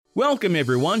Welcome,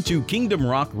 everyone, to Kingdom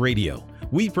Rock Radio.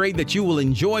 We pray that you will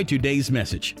enjoy today's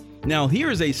message. Now,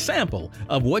 here is a sample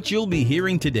of what you'll be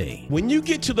hearing today. When you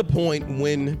get to the point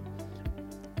when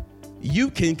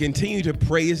you can continue to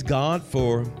praise God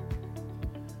for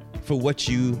what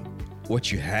you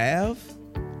have,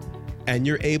 and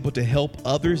you're able to help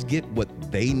others get what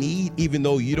they need, even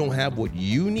though you don't have what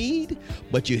you need,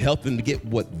 but you help them to get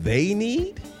what they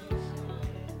need.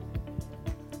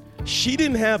 She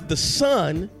didn't have the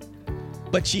son,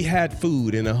 but she had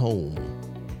food in her home.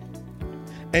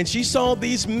 And she saw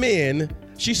these men,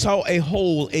 she saw a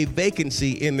hole, a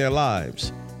vacancy in their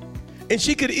lives. And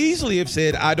she could easily have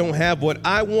said, I don't have what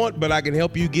I want, but I can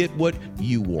help you get what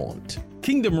you want.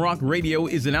 Kingdom Rock Radio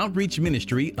is an outreach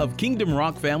ministry of Kingdom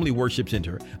Rock Family Worship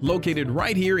Center, located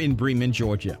right here in Bremen,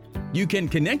 Georgia. You can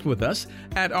connect with us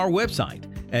at our website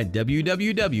at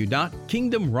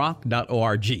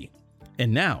www.kingdomrock.org.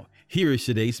 And now, here is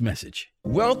today's message.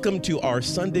 Welcome to our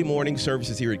Sunday morning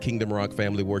services here at Kingdom Rock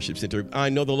Family Worship Center. I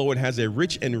know the Lord has a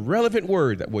rich and relevant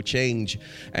word that will change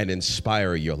and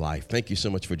inspire your life. Thank you so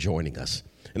much for joining us.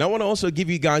 And I want to also give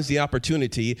you guys the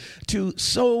opportunity to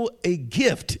sow a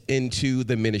gift into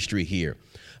the ministry here.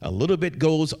 A little bit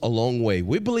goes a long way.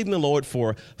 We believe in the Lord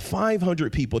for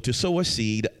 500 people to sow a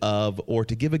seed of, or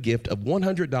to give a gift of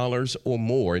 $100 or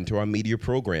more into our media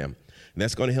program. And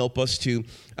that's going to help us to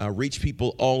reach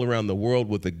people all around the world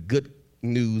with the good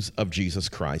news of Jesus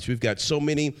Christ. We've got so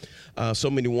many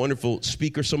wonderful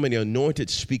speakers, so many anointed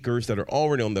speakers that are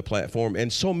already on the platform,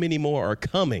 and so many more are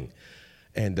coming.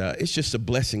 And it's just a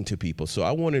blessing to people. So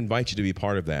I want to invite you to be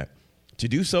part of that. To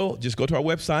do so, just go to our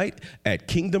website at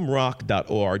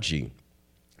kingdomrock.org.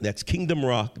 That's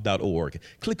kingdomrock.org.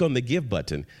 Click on the Give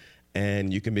button,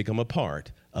 and you can become a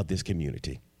part of this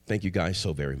community. Thank you guys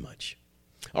so very much.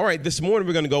 All right, this morning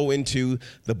we're going to go into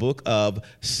the book of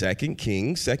 2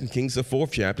 Kings, the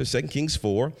fourth chapter, 2 Kings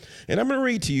 4. And I'm going to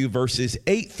read to you verses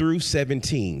 8 through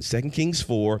 17. 2 Kings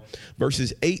 4,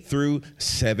 verses 8 through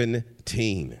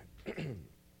 17.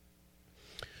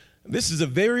 This is a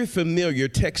very familiar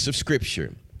text of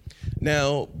Scripture.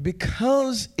 Now,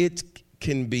 because it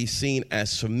can be seen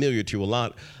as familiar to a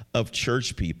lot of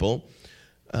church people,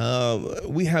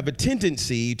 we have a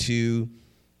tendency to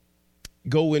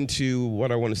go into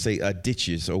what I want to say,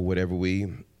 ditches or whatever. We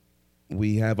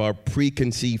have our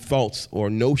preconceived thoughts or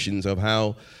notions of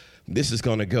how this is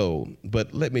going to go.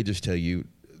 But let me just tell you,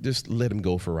 just let them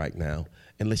go for right now,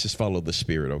 and let's just follow the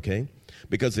Spirit, okay?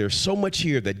 Because there's so much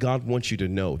here that God wants you to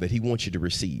know, that he wants you to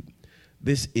receive.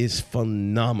 This is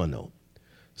phenomenal.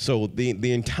 So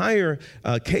the entire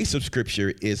case of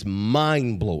Scripture is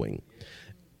mind-blowing.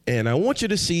 And I want you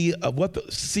to see what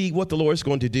the Lord is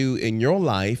going to do in your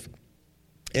life,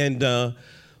 and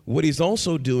what he's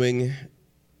also doing,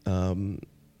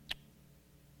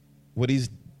 what he's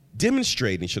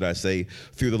demonstrating, should I say,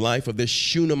 through the life of this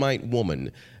Shunammite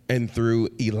woman and through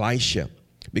Elisha,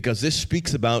 because this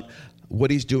speaks about what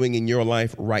he's doing in your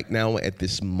life right now at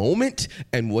this moment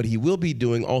and what he will be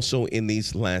doing also in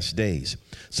these last days.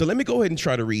 So let me go ahead and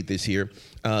try to read this here.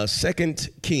 2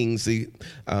 Kings, the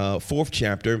fourth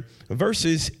chapter,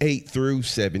 verses 8 through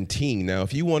 17. Now,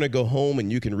 if you want to go home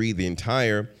and you can read the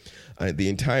entire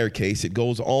case, it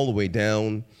goes all the way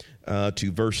down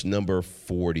to verse number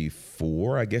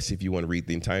 44. I guess if you want to read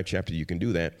the entire chapter, you can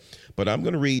do that. But I'm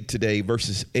going to read today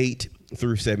verses 8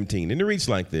 through 17. And it reads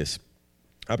like this.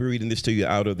 I'll be reading this to you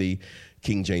out of the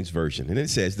King James Version. And it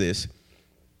says this: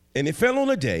 And it fell on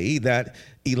a day that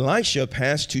Elisha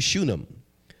passed to Shunem,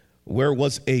 where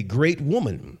was a great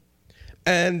woman,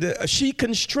 and she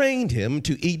constrained him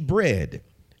to eat bread.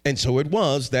 And so it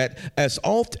was that as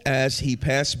oft as he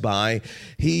passed by,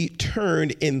 he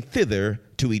turned in thither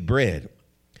to eat bread.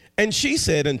 And she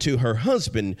said unto her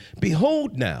husband,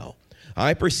 Behold now,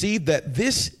 I perceive that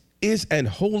this is an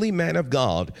holy man of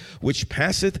God, which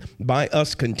passeth by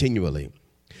us continually.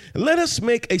 Let us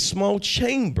make a small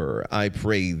chamber, I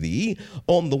pray thee,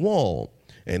 on the wall,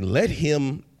 and let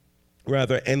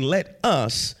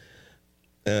us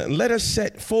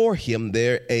set for him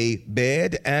there a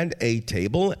bed and a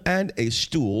table and a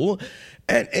stool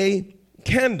and a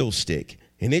candlestick.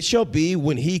 And it shall be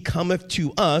when he cometh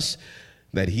to us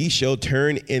that he shall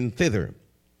turn in thither.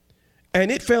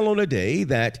 And it fell on a day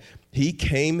that he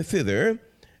came thither,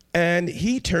 and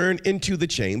he turned into the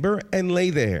chamber and lay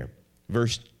there.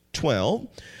 Verse 12,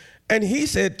 and he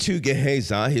said to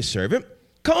Gehazi, his servant,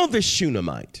 Call this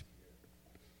Shunammite.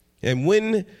 And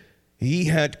when he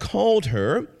had called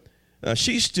her,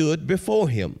 she stood before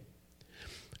him.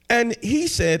 And he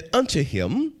said unto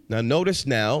him, now notice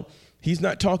now, he's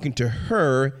not talking to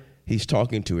her, he's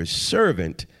talking to his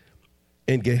servant.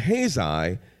 And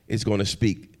Gehazi is going to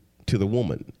speak to the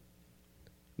woman.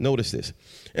 Notice this.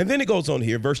 And then it goes on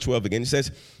here, verse 12 again. It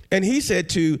says, and he said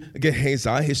to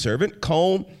Gehazi, his servant,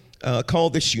 call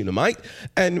the Shunammite.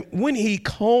 And when he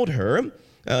called her,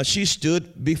 she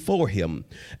stood before him.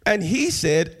 And he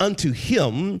said unto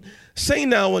him, say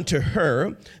now unto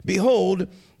her, behold,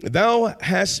 thou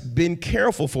hast been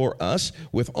careful for us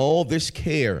with all this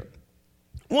care.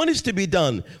 What is to be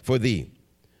done for thee?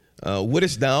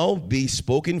 Wouldest thou be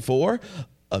spoken for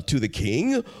to the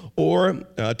king or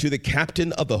to the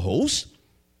captain of the host?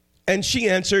 And she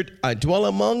answered, I dwell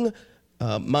among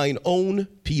mine own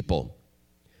people.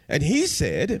 And he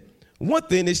said, what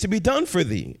then is to be done for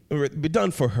thee, or be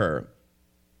done for her?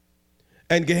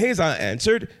 And Gehazi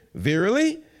answered,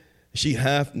 verily, she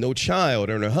hath no child,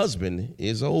 and her husband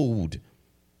is old.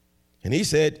 And he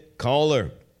said, call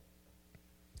her.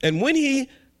 And when he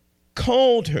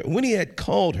had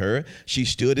called her, she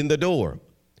stood in the door.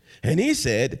 And he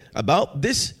said, about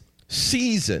this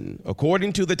season,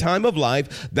 according to the time of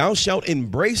life, thou shalt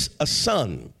embrace a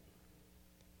son.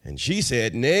 And she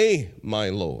said, nay, my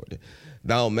Lord,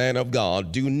 thou man of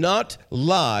God, do not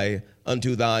lie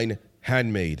unto thine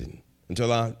handmaiden,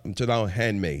 unto thou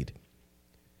handmaid.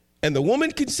 And the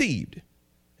woman conceived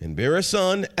and bare a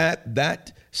son at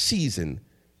that season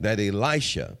that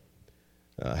Elisha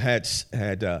had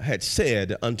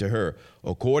said unto her,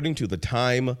 according to the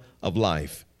time of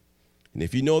life. And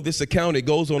if you know this account, it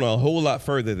goes on a whole lot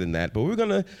further than that. But we're going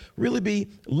to really be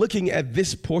looking at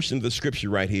this portion of the scripture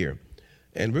right here.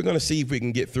 And we're going to see if we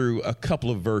can get through a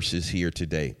couple of verses here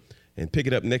today and pick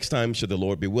it up next time, should the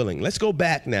Lord be willing. Let's go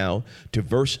back now to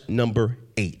verse number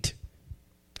 8.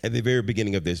 At the very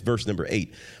beginning of this, verse number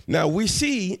 8. Now we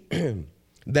see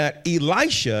that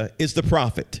Elisha is the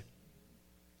prophet.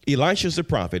 Elisha is the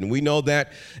prophet. And we know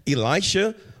that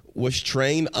Elisha was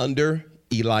trained under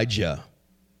Elijah,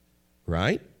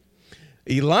 right?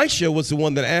 Elisha was the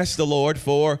one that asked the Lord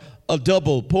for a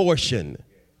double portion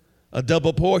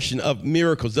of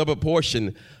miracles, double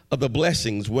portion of the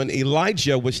blessings. When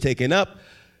Elijah was taken up,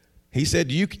 he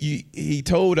said, Elijah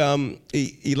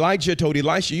told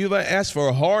Elisha, you've asked for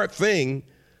a hard thing,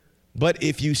 but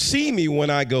if you see me when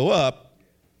I go up,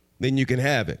 then you can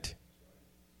have it.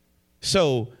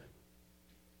 So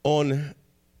on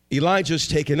Elijah's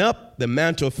taken up, the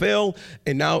mantle fell,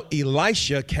 and now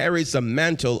Elisha carries the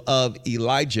mantle of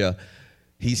Elijah.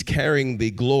 He's carrying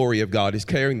the glory of God. He's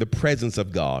carrying the presence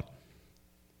of God.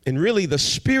 And really, the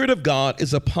Spirit of God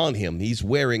is upon him. He's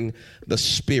wearing the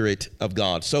Spirit of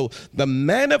God. So the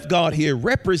man of God here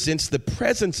represents the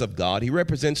presence of God. He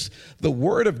represents the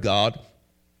Word of God.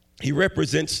 He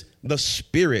represents the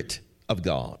Spirit of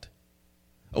God.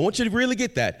 I want you to really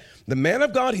get that. The man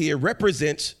of God here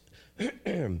represents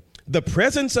the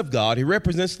presence of God. He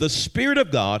represents the Spirit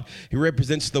of God. He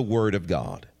represents the Word of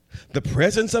God. The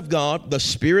presence of God, the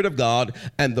Spirit of God,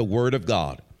 and the Word of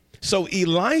God. So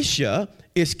Elisha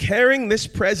is carrying this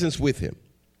presence with him.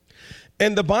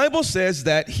 And the Bible says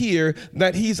that here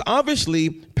that he's obviously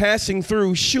passing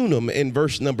through Shunem in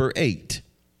verse number 8.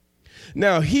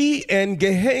 Now he and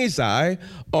Gehazi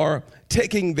are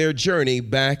taking their journey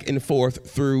back and forth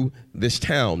through this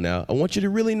town. Now I want you to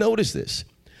really notice this.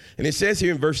 And it says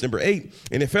here in verse number 8,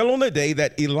 and it fell on the day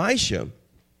that Elisha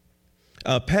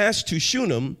passed to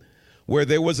Shunem, where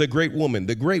there was a great woman.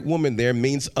 The great woman there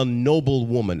means a noble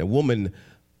woman, a woman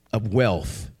of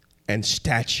wealth and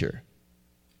stature.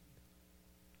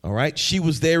 All right. She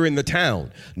was there in the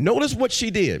town. Notice what she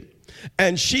did.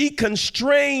 And she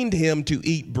constrained him to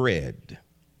eat bread.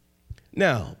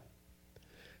 Now,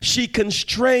 she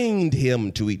constrained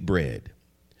him to eat bread,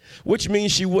 which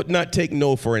means she would not take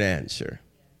no for an answer.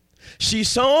 She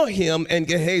saw him and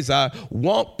Gehazi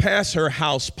walk past her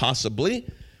house possibly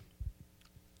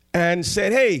and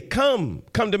said, hey, come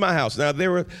to my house. Now,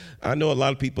 I know a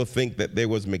lot of people think that there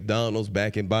was McDonald's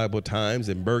back in Bible times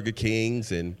and Burger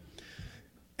Kings and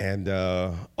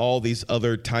all these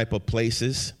other type of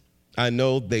places. I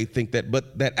know they think that,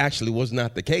 but that actually was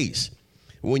not the case.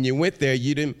 When you went there,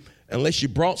 you didn't, unless you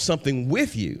brought something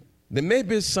with you. There may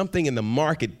be something in the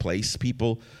marketplace,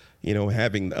 people,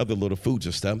 having other little foods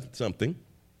or something.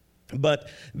 But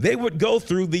they would go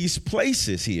through these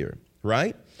places here,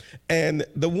 right? And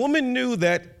the woman knew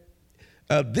that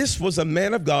this was a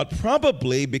man of God,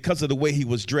 probably because of the way he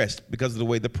was dressed, because of the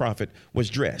way the prophet was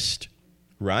dressed,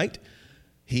 right?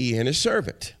 He and his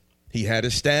servant. He had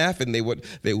a staff, and they would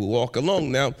walk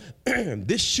along. Now,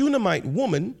 this Shunammite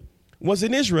woman was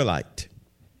an Israelite.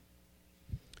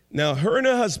 Now, her and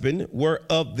her husband were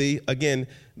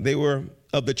they were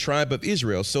of the tribe of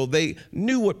Israel. So they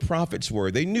knew what prophets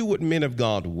were. They knew what men of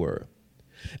God were.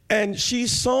 And she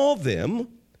saw them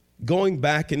going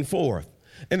back and forth.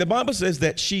 And the Bible says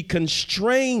that she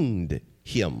constrained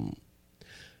him.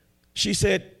 She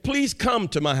said, please come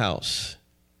to my house.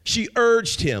 She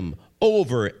urged him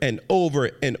over and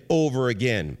over and over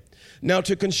again. Now,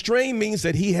 to constrain means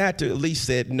that he had to at least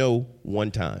said no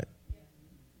one time.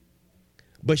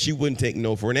 But she wouldn't take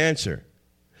no for an answer.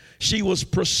 She was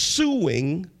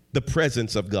pursuing the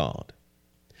presence of God.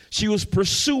 She was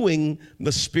pursuing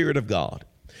the Spirit of God.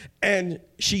 And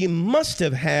she must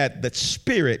have had that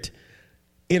Spirit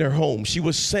in her home. She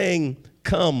was saying,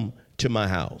 come to my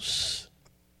house.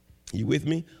 You with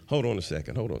me? Hold on a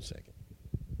second.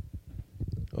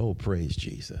 Oh, praise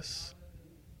Jesus.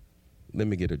 Let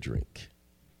me get a drink.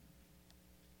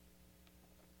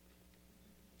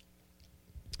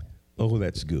 Oh,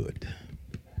 that's good.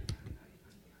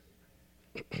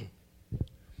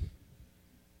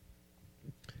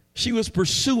 She was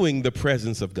pursuing the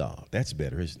presence of God. That's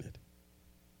better, isn't it?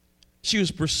 She was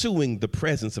pursuing the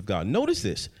presence of God. Notice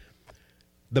this.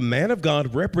 The man of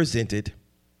God represented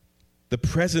the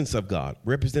presence of God,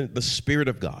 represented the Spirit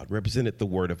of God, represented the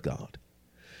Word of God.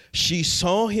 She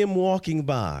saw him walking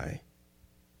by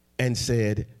and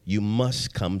said, you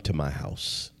must come to my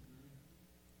house.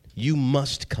 You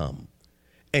must come.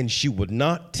 And she would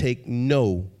not take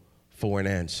no for an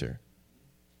answer.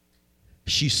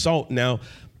 She sought. Now,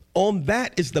 on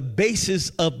that is the basis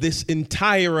of this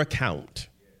entire account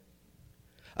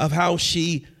of how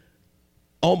she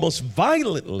almost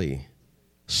violently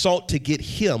sought to get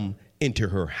him into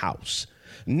her house.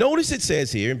 Notice it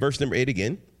says here in verse number 8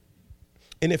 again,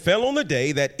 and it fell on the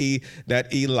day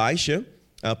that Elisha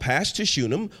passed to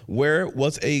Shunem, where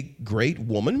was a great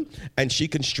woman, and she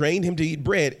constrained him to eat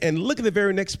bread. And look at the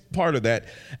very next part of that.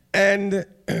 And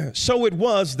so it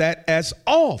was that as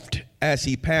oft as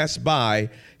he passed by,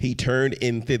 he turned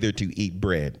in thither to eat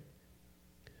bread.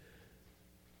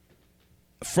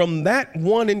 From that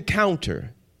one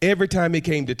encounter, every time he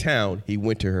came to town, he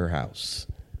went to her house.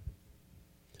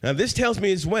 Now, this tells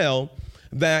me as well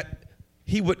that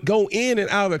he would go in and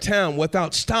out of town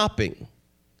without stopping,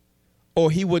 or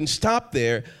he wouldn't stop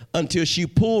there until she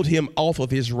pulled him off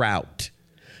of his route.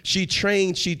 She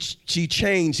changed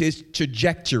his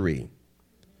trajectory.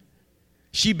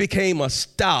 She became a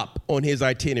stop on his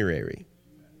itinerary.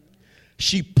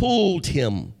 She pulled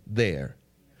him there,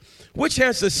 which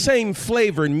has the same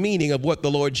flavor and meaning of what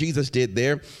the Lord Jesus did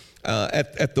there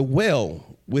at the well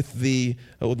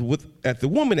at the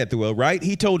woman at the well, right?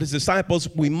 He told his disciples,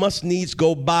 we must needs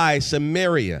go by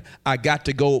Samaria. I got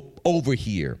to go over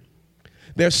here.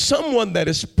 There's someone that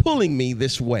is pulling me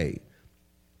this way.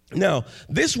 Now,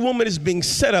 this woman is being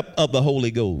set up of the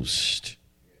Holy Ghost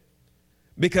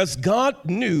because God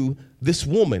knew this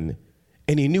woman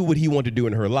and he knew what he wanted to do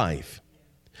in her life.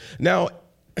 Now,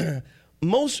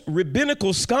 most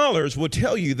rabbinical scholars will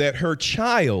tell you that her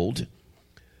child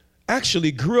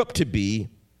actually grew up to be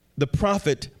the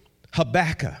prophet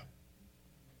Habakkuk,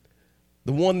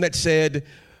 the one that said,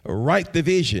 write the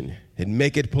vision and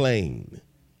make it plain.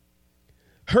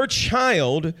 Her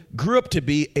child grew up to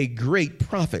be a great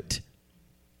prophet.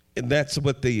 And that's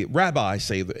what the rabbis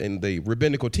say in the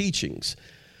rabbinical teachings.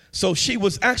 So she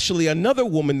was actually another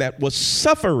woman that was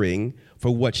suffering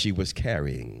for what she was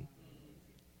carrying.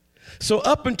 So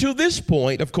up until this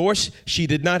point, of course, she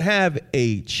did not have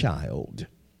a child.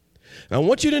 Now, I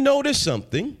want you to notice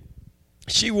something.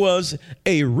 She was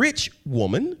a rich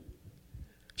woman.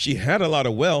 She had a lot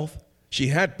of wealth. She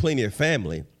had plenty of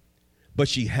family, but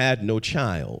she had no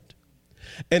child.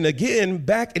 And again,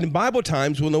 back in Bible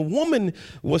times, when a woman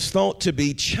was thought to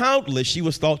be childless, she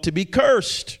was thought to be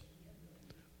cursed.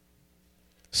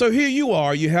 So here you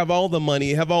are, you have all the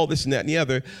money, you have all this and that and the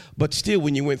other, but still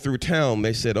when you went through town,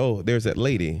 they said, oh, there's that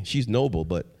lady. She's noble,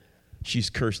 but she's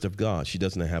cursed of God. She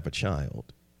doesn't have a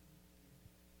child.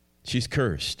 She's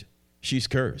cursed. She's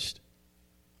cursed.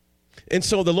 And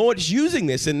so the Lord is using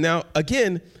this. And now,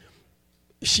 again,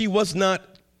 she was not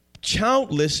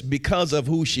childless because of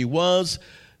who she was.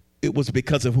 It was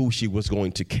because of who she was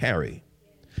going to carry.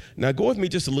 Now, go with me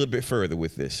just a little bit further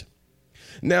with this.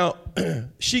 Now,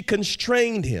 she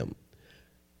constrained him.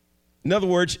 In other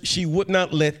words, she would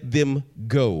not let them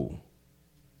go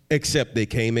except they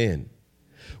came in,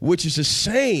 which is the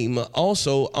same,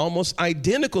 also almost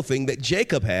identical thing that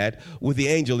Jacob had with the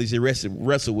angel as he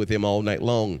wrestled with him all night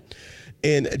long.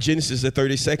 In Genesis, the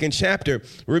 32nd chapter,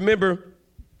 remember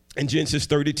in Genesis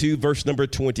 32, verse number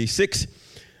 26,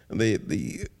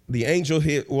 the angel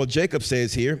here, well, Jacob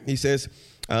says here, he says,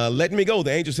 let me go.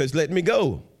 The angel says, let me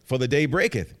go, for the day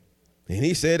breaketh. And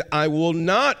he said, I will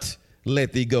not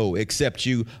let thee go except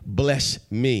you bless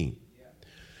me.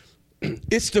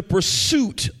 It's the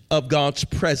pursuit of God's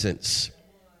presence.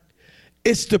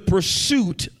 It's the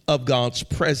pursuit of God's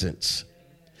presence.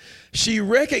 She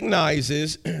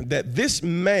recognizes that this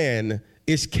man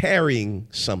is carrying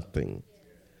something,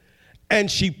 and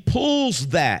she pulls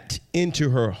that into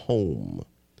her home.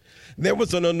 There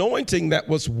was an anointing that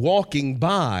was walking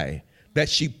by that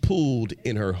she pulled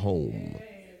in her home.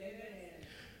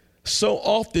 So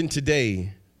often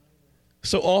today,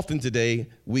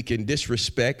 we can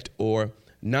disrespect or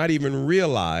not even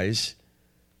realize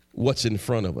what's in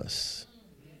front of us.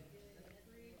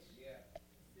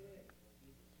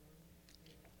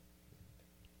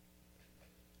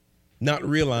 Not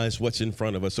realize what's in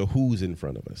front of us or who's in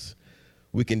front of us.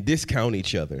 We can discount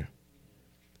each other.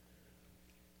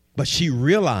 But she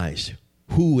realized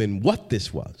who and what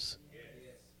this was.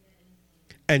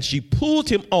 And she pulled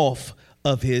him off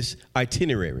of his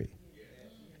itinerary.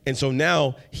 And so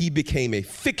now he became a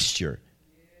fixture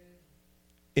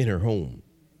in her home.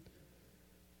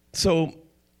 So,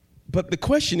 but the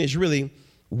question is really,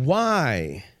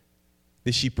 why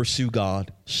did she pursue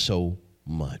God so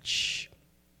much?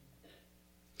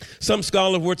 Some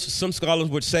scholars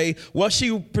would say, well,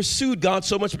 she pursued God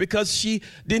so much because she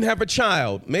didn't have a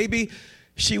child. Maybe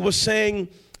she was saying,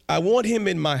 I want him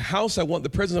in my house. I want the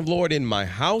presence of the Lord in my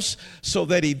house so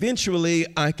that eventually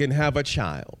I can have a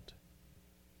child.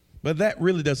 But that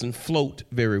really doesn't float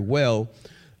very well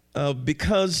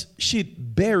because she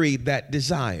buried that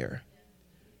desire.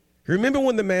 Remember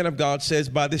when the man of God says,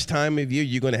 by this time of year,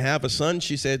 you're going to have a son?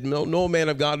 She said, no, man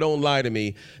of God, don't lie to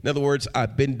me. In other words,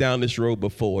 I've been down this road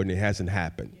before and it hasn't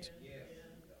happened.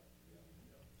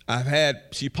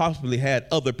 She possibly had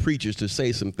other preachers to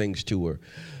say some things to her,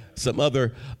 some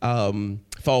other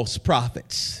false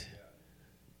prophets.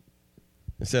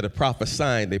 Instead of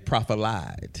prophesying, they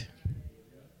prophelied.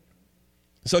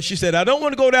 So she said, I don't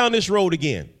want to go down this road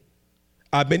again.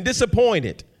 I've been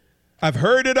disappointed. I've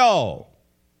heard it all.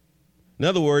 In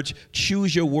other words,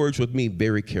 choose your words with me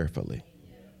very carefully.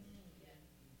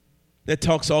 That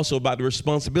talks also about the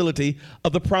responsibility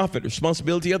of the prophet,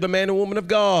 responsibility of the man and woman of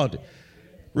God.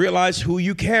 Realize who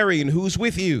you carry and who's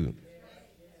with you.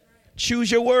 Choose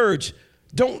your words.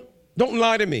 Don't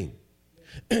lie to me.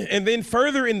 And then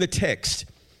further in the text,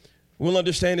 we'll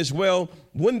understand as well,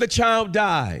 when the child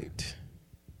died,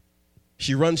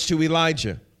 she runs to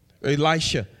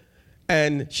Elisha,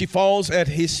 and she falls at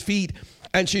his feet.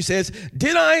 And she says,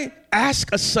 did I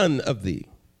ask a son of thee?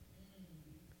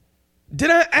 Did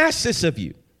I ask this of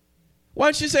you? Why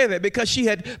did she say that? Because she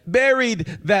had buried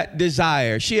that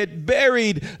desire. She had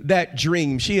buried that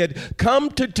dream. She had come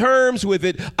to terms with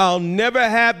it. I'll never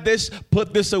have this.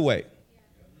 Put this away.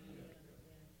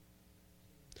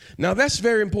 Now, that's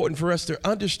very important for us to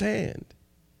understand,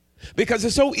 because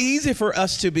it's so easy for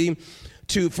us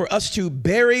to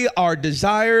bury our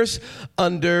desires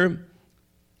under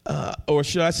or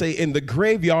should I say in the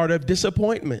graveyard of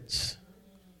disappointments.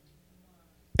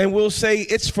 And we'll say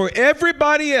it's for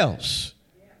everybody else,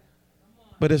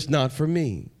 but it's not for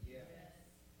me.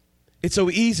 It's so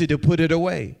easy to put it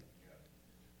away,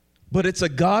 but it's a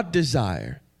God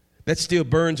desire that still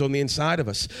burns on the inside of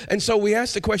us. And so we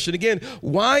ask the question again,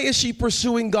 why is she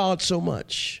pursuing God so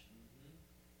much?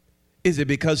 Is it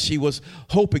because she was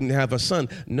hoping to have a son?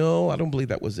 No, I don't believe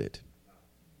that was it.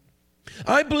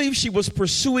 I believe she was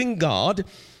pursuing God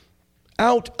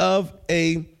out of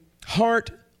a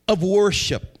heart of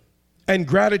worship and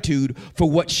gratitude for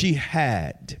what she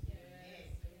had.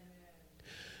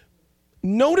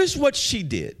 Notice what she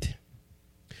did.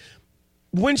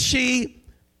 When she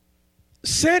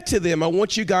said to them, I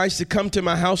want you guys to come to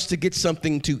my house to get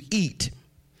something to eat,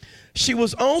 she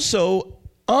was also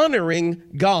honoring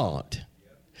God.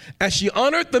 As she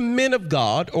honored the men of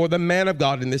God, or the man of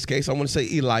God in this case, I want to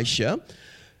say Elisha,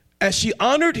 as she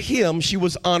honored him, she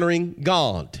was honoring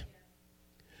God.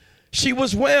 She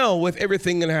was well with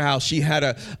everything in her house. She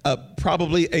had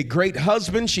probably a great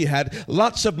husband. She had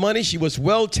lots of money. She was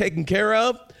well taken care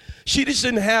of. She just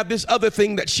didn't have this other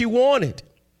thing that she wanted.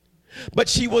 But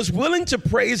she was willing to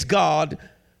praise God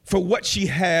for what she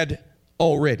had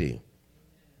already.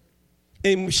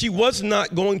 And she was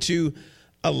not going to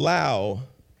allow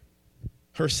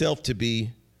herself to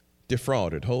be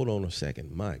defrauded. Hold on a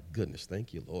second. My goodness.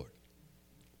 Thank you, Lord.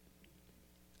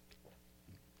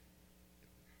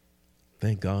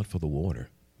 Thank God for the water.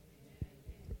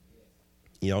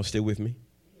 Y'all still with me?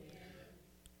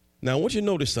 Now, I want you to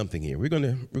notice something here. We're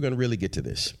gonna really get to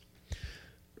this.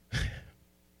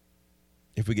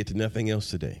 If we get to nothing else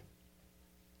today.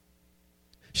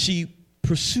 She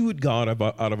pursued God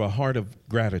out of a heart of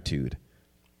gratitude,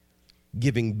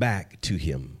 giving back to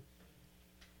him.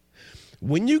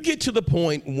 When you get to the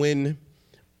point when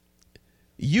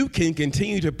you can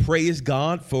continue to praise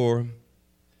God for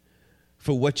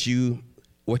for what you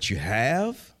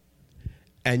have,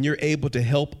 and you're able to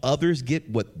help others get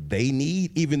what they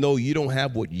need, even though you don't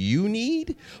have what you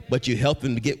need, but you help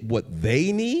them to get what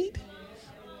they need.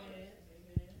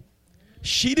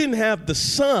 She didn't have the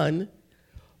son,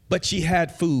 but she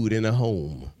had food in a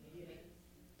home.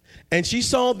 And she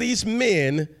saw these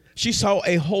men, she saw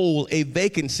a hole, a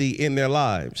vacancy in their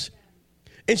lives.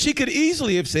 And she could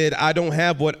easily have said, I don't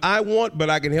have what I want, but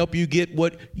I can help you get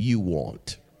what you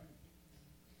want.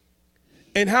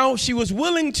 And how she was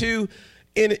willing to,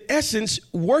 in essence,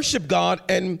 worship God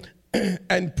and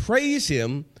praise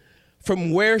him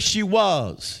from where she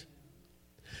was.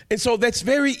 And so that's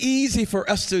very easy for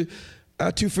us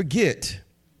to forget,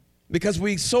 because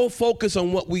we so focus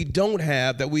on what we don't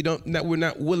have that we're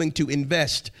not willing to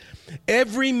invest.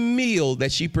 Every meal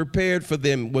that she prepared for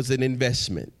them was an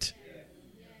investment.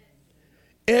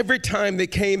 Every time they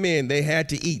came in, they had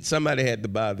to eat. Somebody had to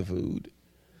buy the food.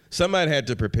 Somebody had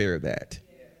to prepare that.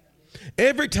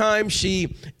 Every time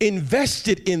she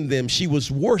invested in them, she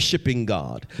was worshiping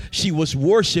God. She was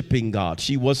worshiping God.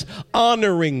 She was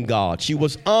honoring God. She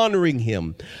was honoring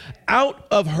him. Out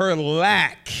of her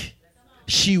lack,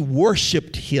 she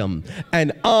worshiped him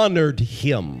and honored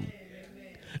him.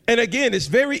 And again, it's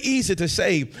very easy to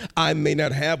say, I may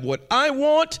not have what I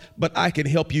want, but I can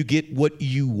help you get what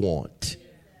you want.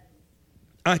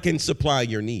 I can supply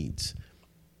your needs.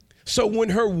 So when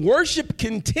her worship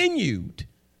continued,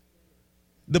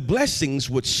 the blessings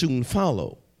would soon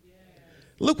follow.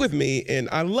 Look with me, and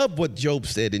I love what Job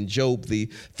said in Job, the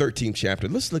 13th chapter.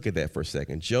 Let's look at that for a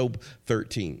second. Job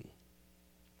 13.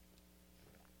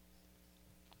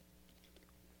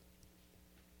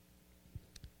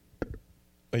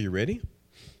 Are you ready?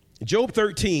 Job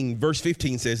 13, verse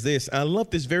 15 says this. I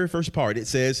love this very first part. It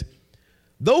says,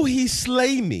 though he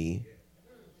slay me,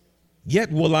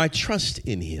 yet will I trust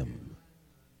in him.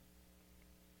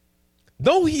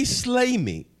 Though he slay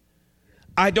me,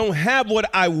 I don't have what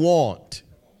I want.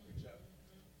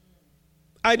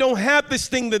 I don't have this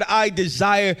thing that I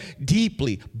desire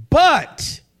deeply,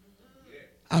 but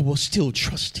I will still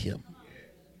trust him.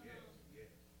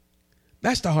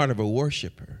 That's the heart of a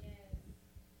worshiper.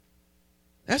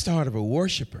 That's the heart of a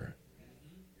worshiper.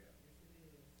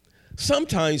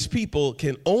 Sometimes people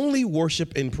can only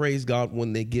worship and praise God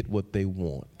when they get what they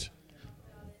want.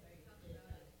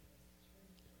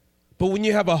 But when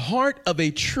you have a heart of a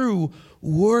true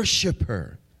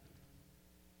worshiper,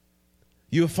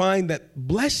 you'll find that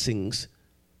blessings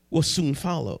will soon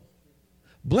follow.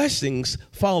 Blessings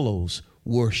follows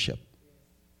worship.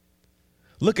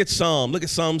 Look at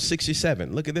Psalm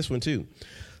 67. Look at this one too.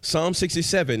 Psalm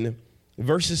 67,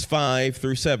 verses 5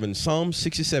 through 7. Psalm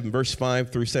 67, verse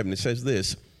 5 through 7. It says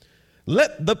this,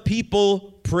 let the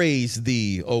people praise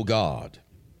thee, O God.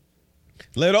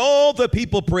 Let all the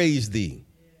people praise thee.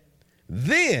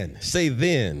 Then, say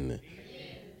then.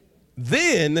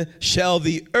 Then shall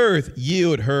the earth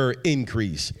yield her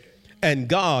increase, and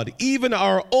God, even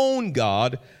our own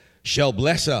God, shall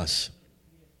bless us.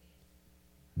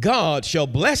 God shall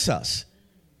bless us,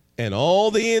 and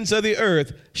all the ends of the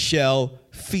earth shall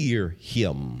fear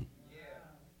him.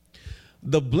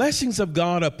 The blessings of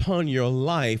God upon your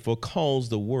life will cause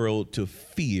the world to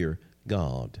fear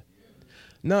God.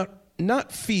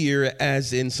 Not fear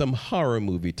as in some horror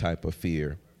movie type of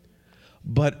fear,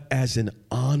 but as an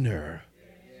honor.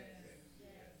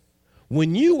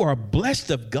 When you are blessed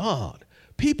of God,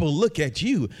 people look at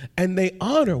you and they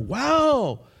honor.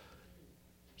 Wow,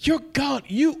 your God,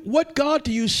 what God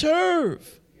do you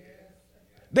serve?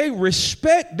 They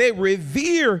respect, they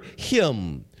revere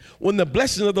him when the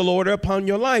blessings of the Lord are upon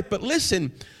your life. But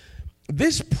listen,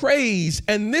 this praise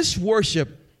and this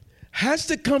worship has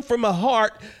to come from a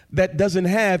heart that doesn't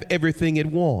have everything it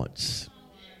wants.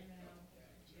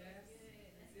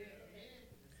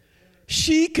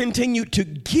 She continued to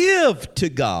give to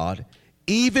God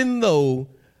even though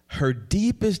her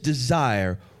deepest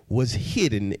desire was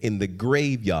hidden in the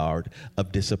graveyard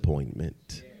of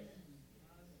disappointment.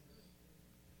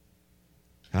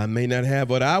 I may not have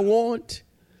what I want,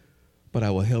 but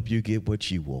I will help you get what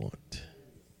you want.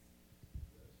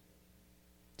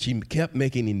 She kept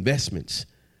making investments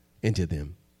into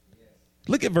them.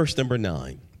 Look at verse number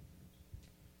 9.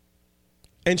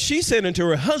 And she said unto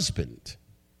her husband,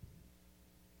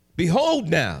 behold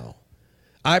now,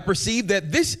 I perceive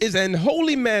that this is an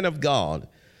holy man of God,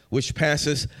 which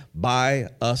passes by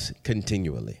us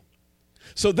continually.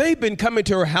 So they've been coming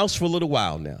to her house for a little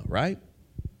while now, right?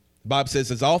 Bob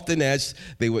says as often as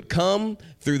they would come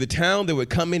through the town, they would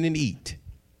come in and eat.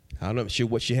 I'm not sure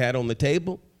what she had on the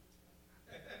table.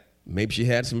 Maybe she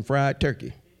had some fried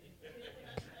turkey.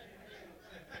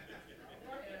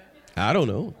 I don't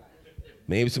know.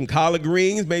 Maybe some collard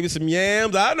greens, maybe some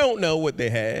yams. I don't know what they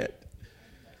had.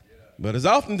 But as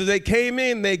often as they came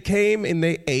and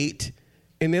they ate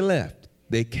and they left.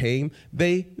 They came,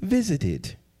 they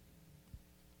visited.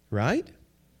 Right?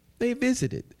 They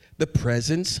visited. The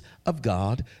presence of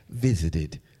God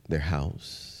visited their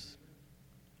house.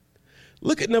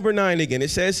 Look at number 9 again. It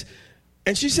says,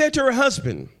 and she said to her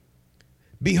husband,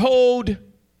 behold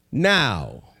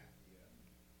now.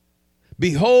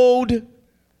 Behold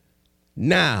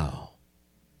now.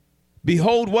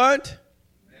 Behold what?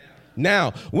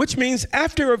 Now. Which means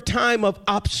after a time of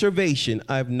observation,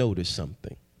 I've noticed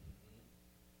something.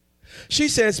 She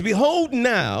says, behold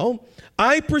now,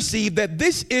 I perceive that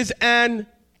this is an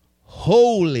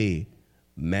holy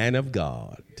man of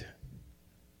God.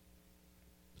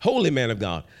 Holy man of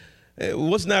God. It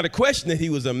was not a question that he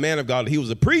was a man of God. He was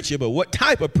a preacher, but what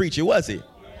type of preacher was he?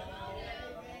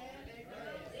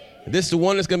 This is the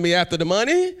one that's going to be after the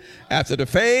money, after the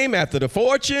fame, after the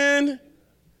fortune,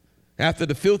 after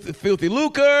the filthy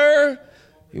lucre.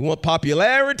 You want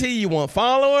popularity, you want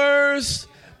followers.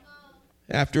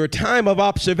 After a time of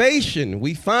observation,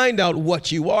 we find out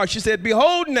what you are. She said,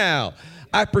 behold now,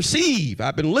 I perceive.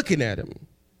 I've been looking at him.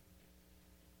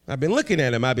 I've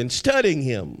been studying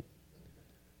him.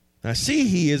 I see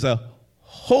he is a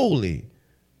holy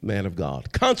man of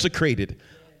God, consecrated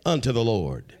unto the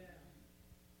Lord.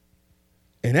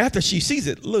 And after she sees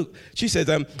it, look, she says,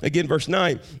 again, verse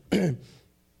 9,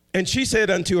 and she said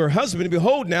unto her husband,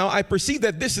 behold, now I perceive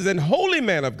that this is an holy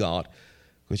man of God,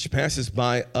 which passes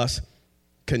by us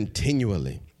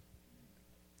continually.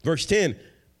 Verse 10,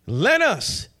 let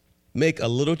us make a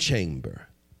little chamber.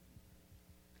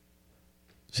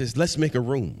 She says, let's make a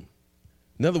room.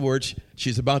 In other words,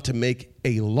 she's about to make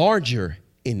a larger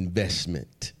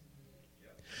investment.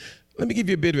 Let me give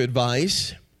you a bit of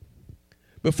advice.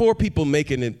 Before people make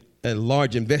a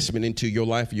large investment into your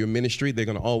life or your ministry, they're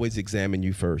going to always examine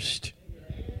you first.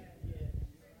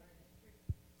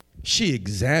 She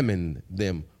examined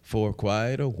them for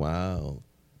quite a while.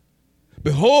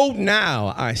 Behold,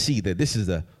 now I see that this is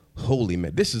a holy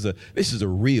man. This is a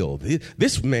real.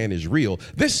 This man is real.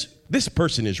 This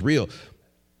person is real.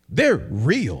 They're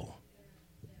real.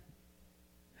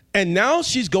 And now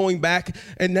she's going back,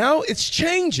 and now it's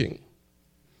changing.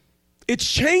 It's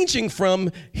changing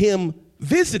from him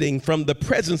visiting, from the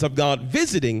presence of God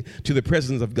visiting, to the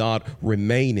presence of God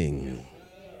remaining.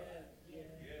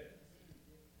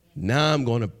 Now I'm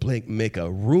going to make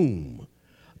a room.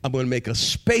 I'm going to make a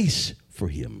space for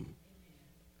him.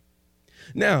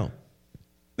 Now,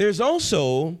 it's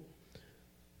also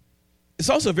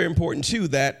very important, too,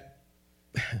 that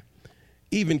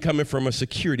even coming from a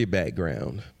security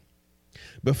background,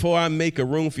 before I make a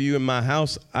room for you in my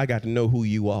house, I got to know who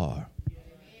you are.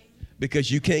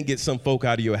 Because you can't get some folk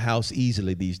out of your house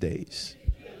easily these days.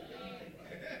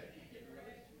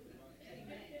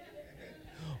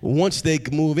 Once they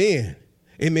move in,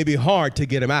 it may be hard to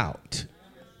get them out.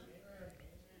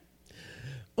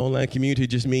 Online community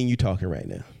just mean you talking right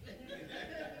now.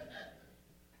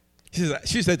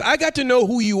 She says, I got to know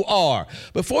who you are.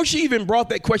 Before she even brought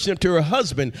that question up to her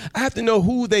husband, I have to know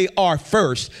who they are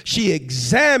first. She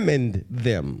examined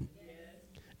them.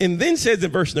 And then says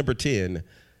in verse number 10,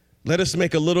 let us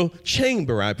make a little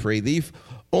chamber, I pray thee,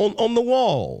 on the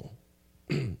wall.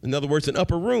 In other words, an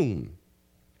upper room.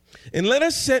 And let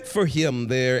us set for him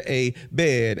there a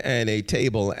bed and a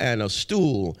table and a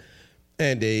stool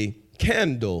and a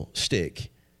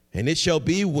candlestick. And it shall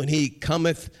be when he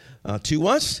cometh to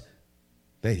us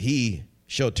that he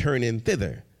shall turn in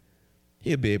thither.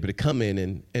 He'll be able to come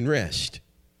in and rest.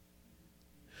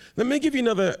 Let me give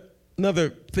you another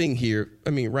thing here.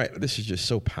 This is just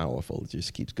so powerful. It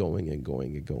just keeps going and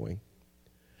going and going.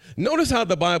 Notice how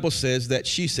the Bible says that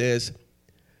she says,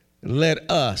 let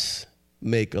us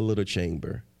make a little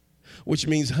chamber, which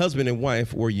means husband and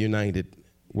wife were united,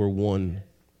 were one.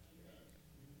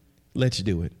 Let's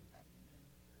do it.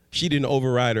 She didn't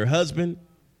override her husband.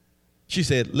 She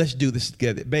said, let's do this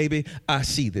together. Baby, I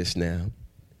see this now.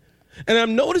 And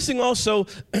I'm noticing also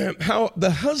how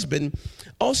the husband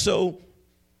also,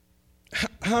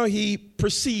 how he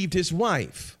perceived his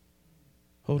wife.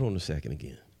 Hold on a second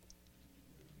again.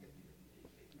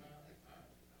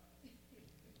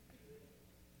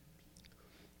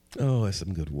 Oh, that's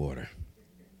some good water.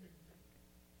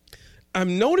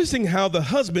 I'm noticing how the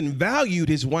husband valued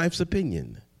his wife's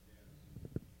opinion.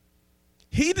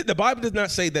 The Bible does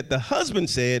not say that the husband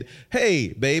said,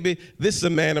 hey, baby, this is a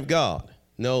man of God.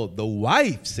 No, the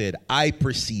wife said, I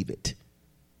perceive it.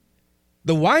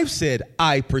 The wife said,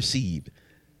 I perceive.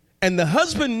 And the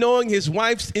husband, knowing his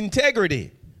wife's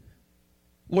integrity,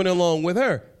 went along with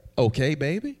her. Okay,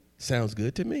 baby, sounds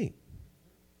good to me.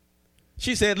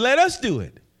 She said, let us do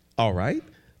it. All right,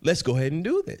 let's go ahead and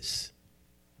do this.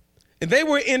 And they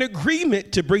were in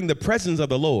agreement to bring the presence of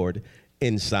the Lord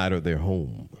inside of their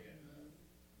home.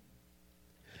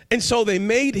 And so they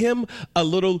made him a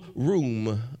little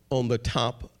room on the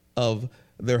top of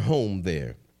their home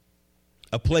there,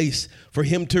 a place for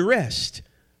him to rest,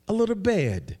 a little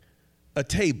bed, a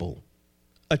table,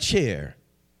 a chair,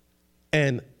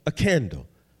 and a candle,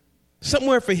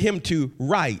 somewhere for him to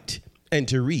write and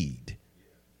to read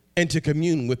and to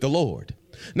commune with the Lord.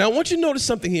 Now, I want you to notice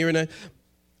something here, and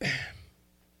we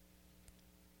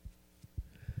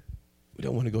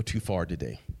don't want to go too far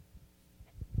today.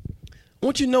 I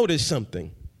want you to notice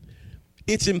something.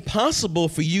 It's impossible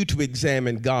for you to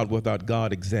examine God without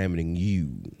God examining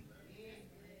you.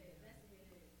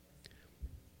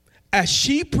 As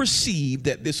she perceived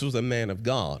that this was a man of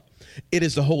God, it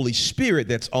is the Holy Spirit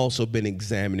that's also been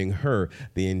examining her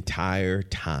the entire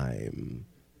time.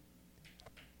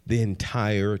 The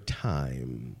entire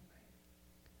time.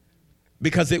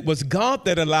 Because it was God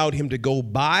that allowed him to go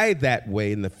by that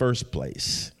way in the first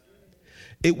place.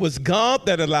 It was God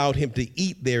that allowed him to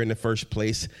eat there in the first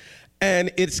place.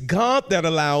 And it's God that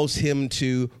allows him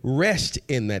to rest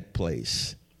in that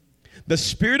place. The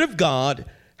Spirit of God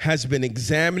has been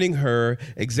examining her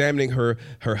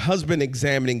husband,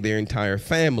 examining their entire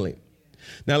family.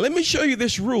 Now, let me show you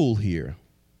this rule here.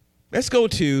 Let's go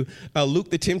to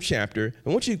Luke, the 10th chapter. I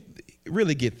want you to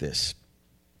really get this.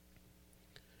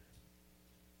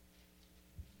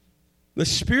 The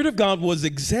Spirit of God was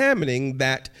examining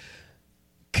that.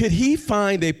 Could he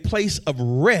find a place of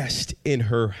rest in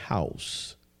her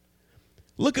house?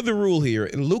 Look at the rule here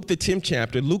in Luke, the 10th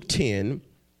chapter, Luke 10,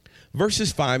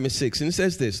 verses 5 and 6. And it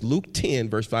says this, Luke 10,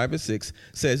 verse 5 and 6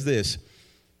 says this.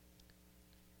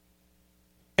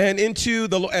 And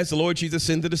as the Lord Jesus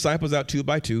sent the disciples out two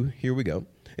by two, here we go.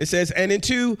 It says, and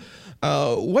into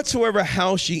whatsoever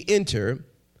house ye enter,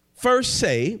 first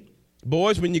say,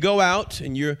 boys, when you go out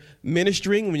and you're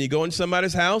ministering, when you go in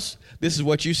somebody's house, this is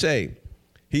what you say.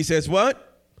 He says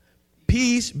what?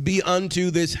 Peace be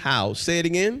unto this house. Say it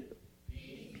again.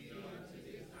 Peace be unto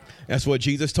this house. That's what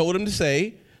Jesus told him to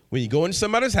say. When you go into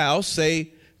somebody's house,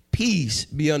 say, peace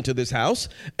be unto this house.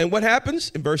 And what happens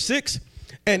in verse 6?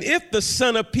 And if the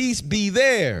Son of Peace be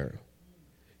there,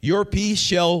 your peace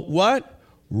shall what?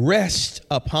 Rest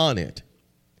upon it.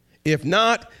 If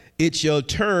not, it shall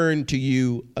turn to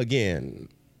you again.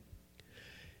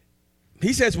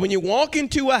 He says, when you walk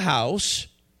into a house,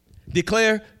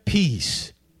 declare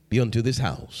peace be unto this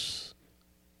house.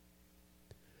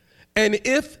 And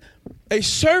if a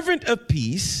servant of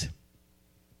peace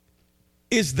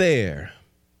is there,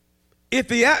 if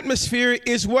the atmosphere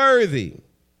is worthy,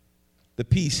 the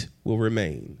peace will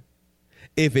remain.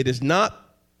 If it is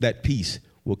not, that peace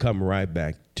will come right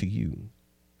back to you.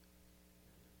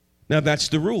 Now that's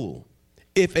the rule.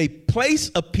 If a place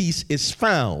of peace is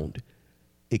found,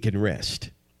 it can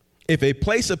rest. If a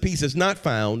place of peace is not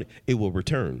found, it will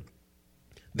return.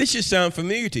 This should sound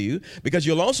familiar to you because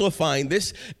you'll also find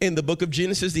this in the book of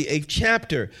Genesis, the 8th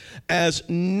chapter. As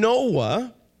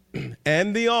Noah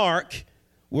and the ark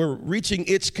were reaching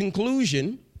its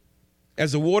conclusion,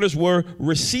 as the waters were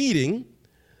receding,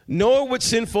 Noah would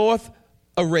send forth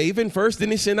a raven first,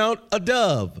 then he sent out a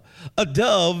dove. A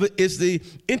dove is the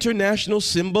international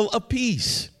symbol of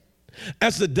peace.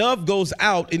 As the dove goes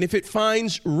out, and if it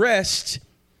finds rest,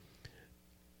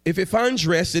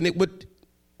 then it would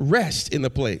rest in the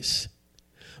place.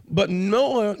 But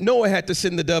Noah had to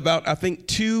send the dove out, I think,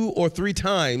 2 or 3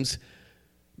 times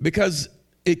because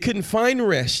it couldn't find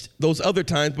rest those other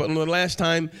times, but on the last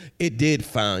time, it did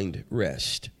find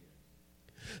rest.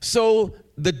 So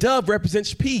the dove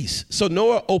represents peace. So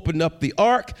Noah opened up the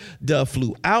ark, dove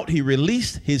flew out, he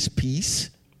released his peace.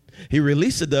 He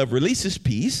released the dove, released his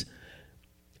peace.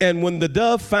 And when the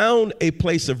dove found a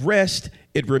place of rest,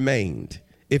 it remained.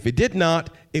 If it did not,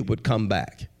 it would come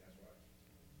back.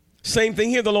 Same thing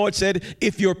here. The Lord said,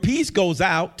 if your peace goes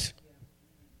out,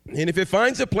 and if it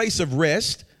finds a place of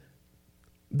rest,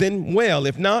 then well,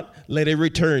 if not, let it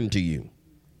return to you.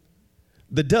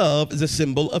 The dove is a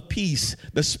symbol of peace.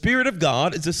 The Spirit of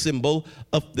God is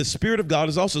the Spirit of God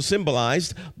is also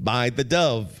symbolized by the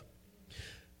dove.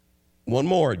 One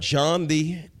more, John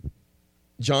the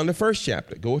 1st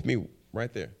chapter. Go with me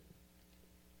right there.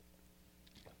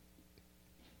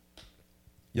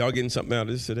 Y'all getting something out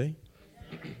of this today?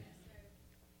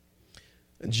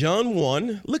 John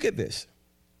 1, look at this.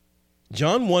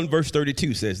 John 1 verse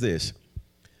 32 says this.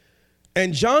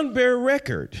 And John bare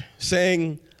record,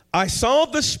 saying, I saw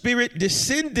the Spirit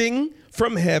descending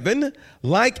from heaven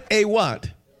like a what?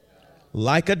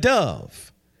 like a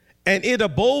dove, and it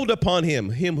abode upon him.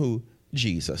 Him who?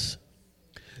 Jesus.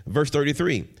 Verse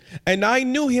 33. And I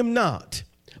knew him not,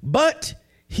 but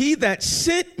he that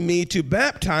sent me to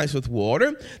baptize with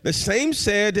water, the same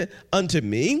said unto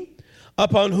me,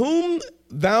 upon whom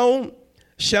thou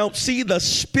shalt see the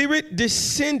Spirit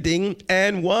descending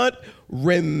and what?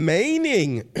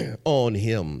 Remaining on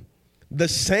him. The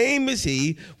same is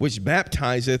he which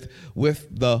baptizeth with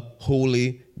the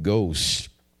Holy Ghost.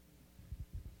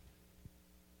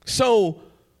 So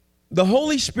the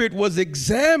Holy Spirit was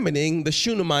examining the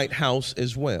Shunammite house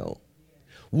as well.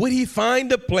 Would he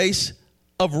find a place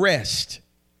of rest?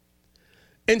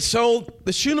 And so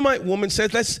the Shunammite woman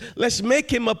says, let's make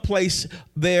him a place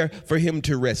there for him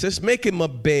to rest. Let's make him a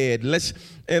bed. Let's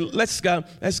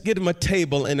get him a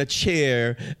table and a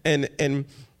chair and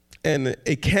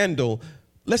a candle.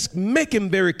 Let's make him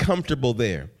very comfortable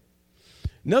there.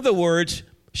 In other words,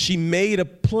 she made a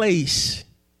place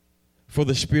for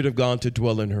the Spirit of God to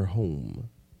dwell in her home.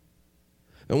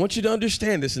 I want you to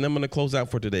understand this, and I'm going to close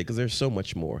out for today because there's so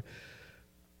much more.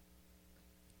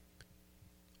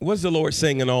 What's the Lord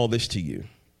saying in all this to you?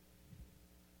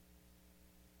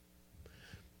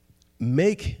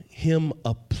 Make him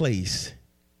a place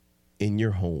in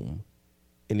your home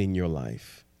and in your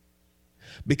life,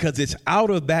 because it's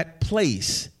out of that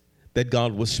place that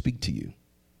God will speak to you.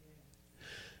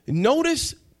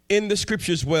 Notice in the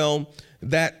scriptures, well,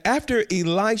 that after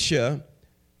Elisha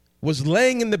was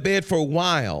laying in the bed for a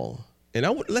while, and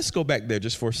let's go back there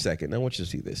just for a second. I want you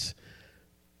to see this.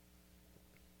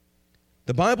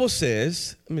 The Bible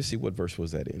says, let me see, what verse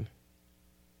was that in?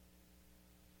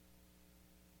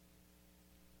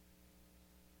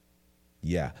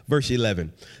 Yeah, verse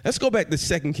 11. Let's go back to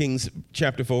 2 Kings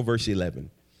chapter 4, verse 11.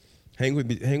 Hang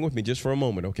with me just for a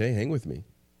moment, okay? Hang with me.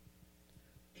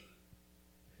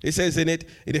 It says, and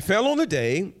it fell on the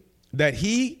day that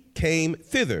he came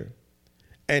thither,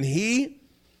 and he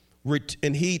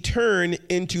turned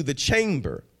into the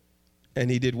chamber,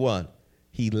 and he did what?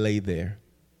 He lay there.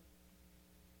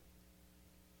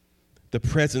 The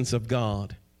presence of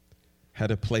God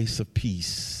had a place of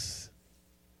peace.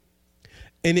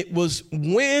 And it was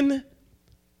when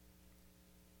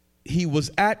he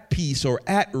was at peace or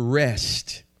at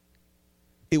rest,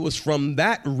 it was from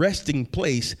that resting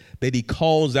place that he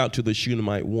calls out to the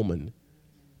Shunammite woman.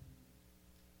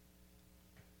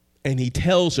 And he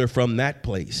tells her from that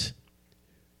place,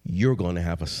 you're going to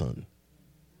have a son.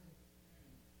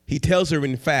 He tells her,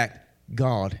 in fact,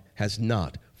 God has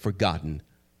not forgotten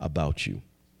about you.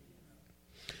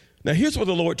 Now, here's what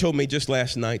the Lord told me just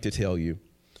last night to tell you.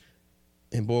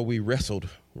 And boy, we wrestled.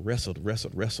 It's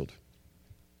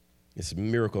a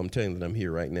miracle, I'm telling you, that I'm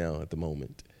here right now at the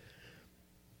moment.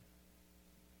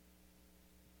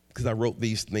 Because I wrote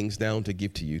these things down to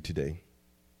give to you today.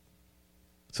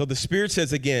 So the Spirit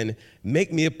says again,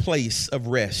 make me a place of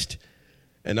rest,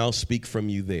 and I'll speak from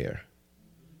you there.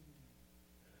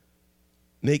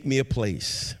 Make me a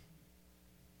place.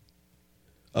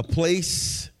 A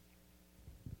place,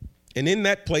 and in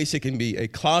that place, it can be a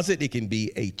closet, it can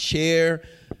be a chair,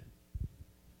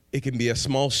 it can be a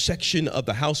small section of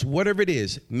the house, whatever it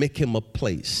is, make him a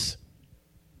place.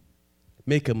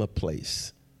 Make him a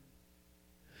place.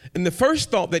 And the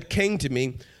first thought that came to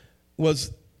me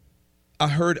was, I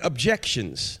heard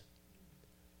objections.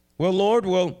 Well, Lord,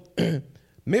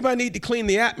 maybe I need to clean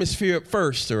the atmosphere up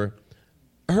first, or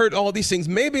I heard all these things.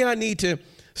 Maybe I need to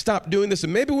stop doing this,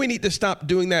 and maybe we need to stop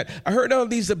doing that. I heard all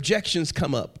these objections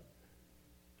come up.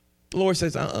 The Lord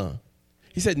says,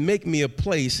 He said, make me a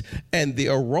place, and the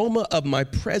aroma of my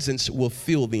presence will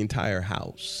fill the entire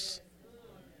house.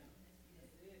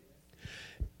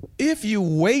 If you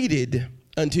waited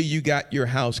until you got your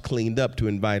house cleaned up to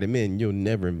invite him in, you'll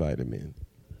never invite him in.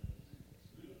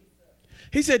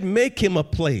 He said, make him a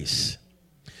place.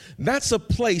 That's a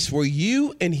place where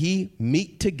you and he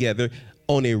meet together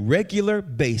on a regular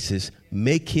basis.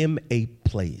 Make him a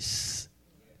place.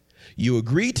 You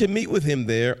agree to meet with him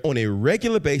there on a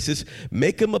regular basis,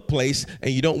 make him a place,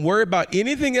 and you don't worry about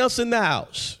anything else in the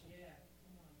house.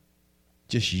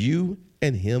 Just you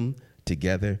and him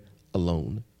together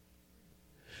alone.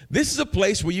 This is a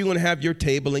place where you're going to have your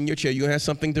table and your chair. You're going to have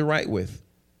something to write with.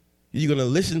 You're going to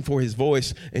listen for his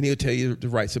voice, and he'll tell you to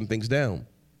write some things down.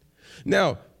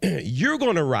 Now, you're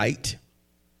going to write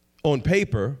on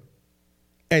paper,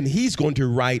 and he's going to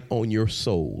write on your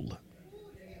soul.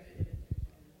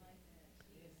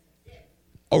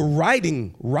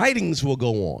 Writings will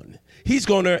go on. He's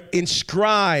going to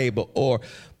inscribe, or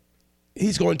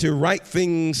he's going to write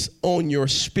things on your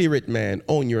spirit, man,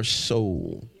 on your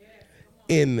soul,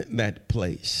 in that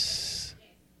place.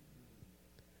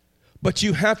 but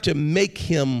you have to make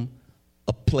him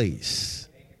a place.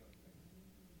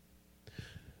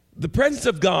 The presence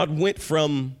of God went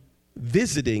from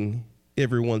visiting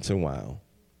every once in a while.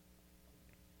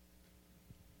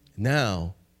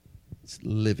 Now it's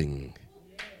living.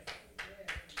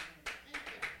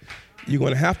 You're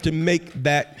going to have to make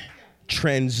that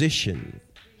transition.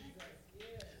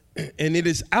 And it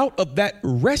is out of that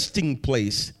resting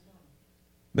place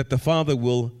that the Father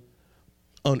will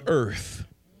unearth,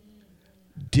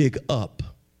 dig up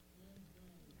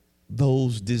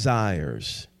those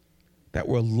desires that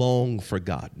were long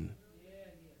forgotten,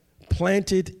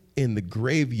 planted in the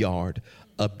graveyard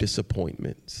of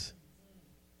disappointments.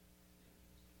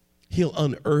 He'll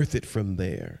unearth it from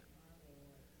there.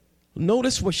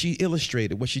 Notice what she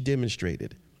illustrated, what she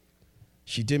demonstrated.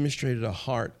 She demonstrated a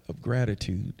heart of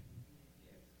gratitude.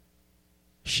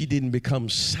 She didn't become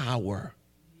sour.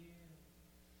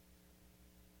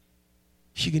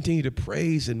 She continued to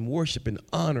praise and worship and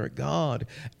honor God.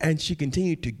 And she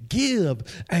continued to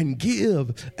give and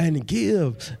give and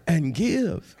give and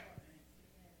give.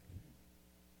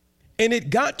 And it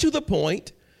got to the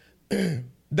point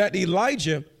that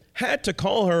Elisha had to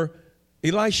call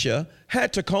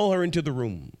her into the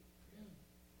room.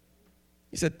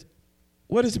 He said,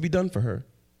 what is to be done for her?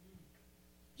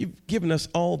 You've given us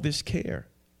all this care.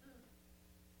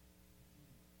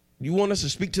 You want us to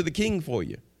speak to the king for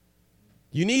you?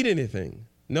 You need anything?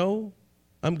 No,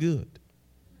 I'm good.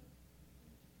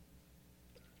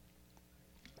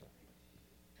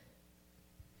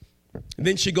 And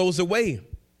then she goes away.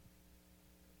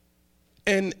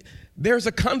 And there's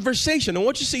a conversation. I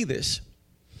want you to see this.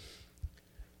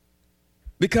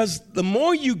 Because the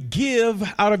more you give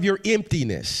out of your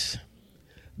emptiness,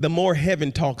 the more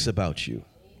heaven talks about you.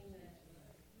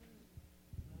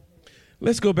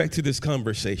 Let's go back to this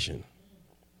conversation.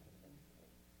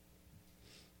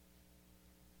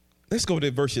 Let's go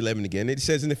to verse 11 again. It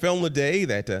says, and it fell on the day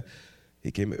that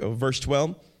he came, verse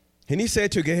 12, and he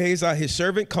said to Gehazi, his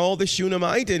servant, call the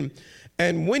Shunammite,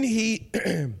 and when he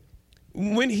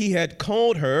when he had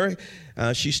called her,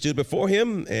 she stood before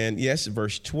him, and yes,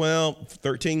 verse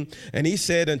 13, and he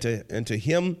said unto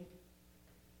him,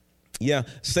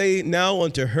 say now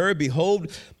unto her,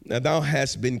 behold, thou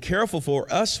hast been careful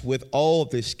for us with all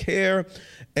this care,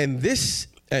 and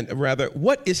rather,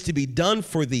 what is to be done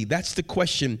for thee? That's the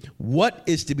question. What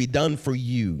is to be done for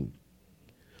you?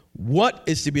 What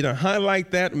is to be done?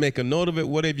 Highlight that, make a note of it,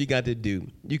 whatever you got to do.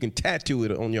 You can tattoo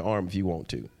it on your arm if you want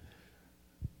to.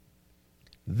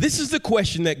 This is the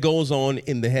question that goes on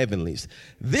in the heavenlies.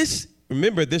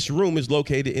 Remember, this room is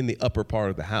located in the upper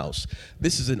part of the house.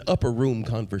 This is an upper room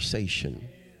conversation.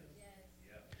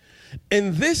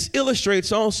 And this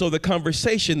illustrates also the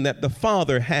conversation that the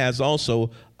Father has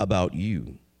also about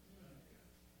you.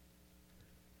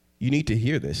 You need to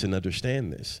hear this and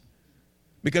understand this.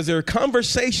 Because there are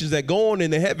conversations that go on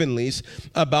in the heavenlies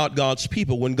about God's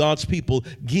people, when God's people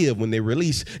give, when they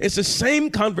release. It's the same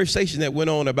conversation that went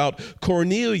on about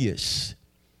Cornelius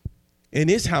in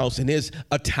his house, in his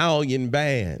Italian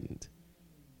band.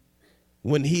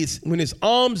 When his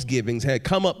almsgivings had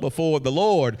come up before the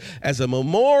Lord as a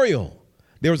memorial,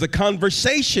 there was a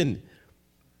conversation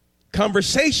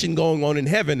going on in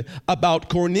heaven about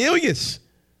Cornelius.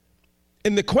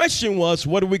 And the question was,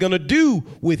 what are we going to do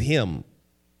with him?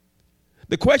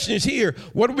 The question is here,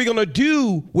 what are we going to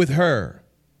do with her?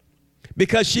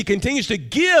 Because she continues to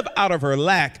give out of her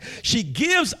lack. She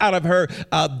gives out of her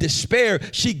despair.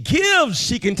 She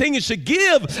continues to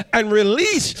give and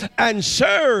release and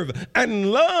serve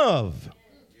and love.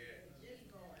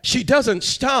 She doesn't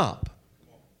stop.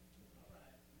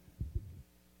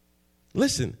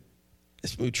 Listen,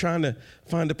 we're trying to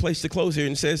find a place to close here,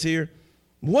 and it says here,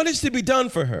 what is to be done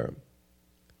for her?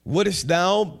 Wouldst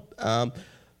thou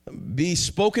be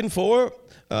spoken for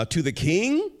to the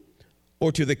king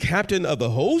or to the captain of the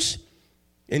host?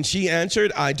 And she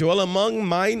answered, I dwell among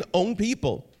mine own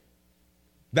people.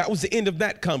 That was the end of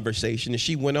that conversation, and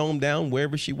she went on down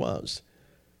wherever she was.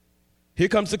 Here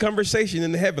comes the conversation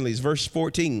in the heavenlies, verse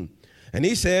 14. And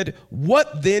he said,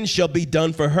 what then shall be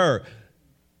done for her?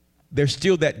 There's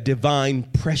still that divine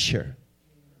pressure.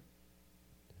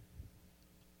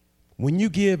 When you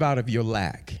give out of your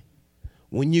lack,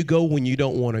 when you go when you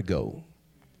don't want to go,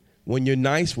 when you're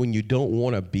nice when you don't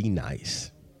want to be nice,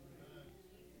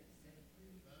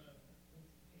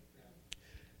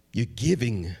 you're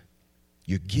giving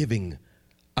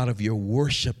out of your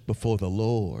worship before the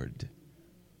Lord.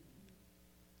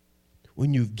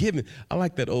 When you've given, I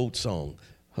like that old song.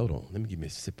 Hold on, let me give me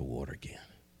a sip of water again.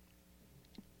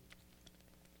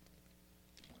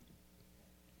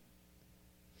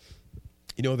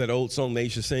 You know that old song they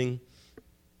used to sing?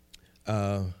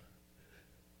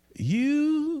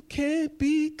 You can't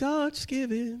be God's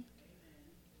given,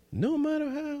 no matter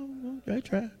how I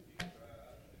try.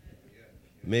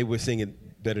 Maybe we'll sing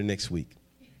it better next week.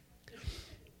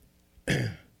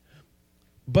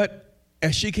 But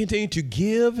as she continued to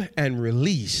give and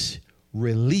release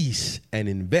and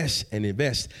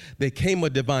invest, there came a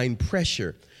divine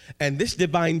pressure. And this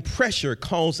divine pressure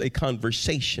caused a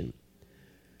conversation.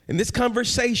 And this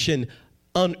conversation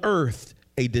unearthed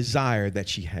a desire that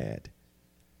she had.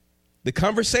 The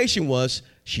conversation was,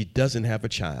 she doesn't have a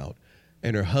child,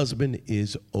 and her husband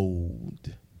is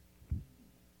old.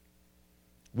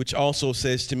 Which also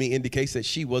says to me, indicates that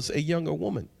she was a younger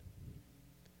woman.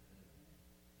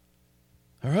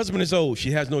 Her husband is old.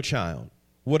 She has no child.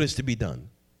 What is to be done?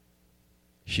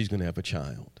 She's going to have a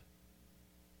child.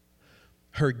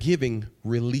 Her giving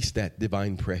released that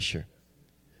divine pressure.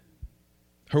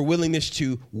 Her willingness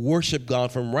to worship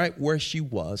God from right where she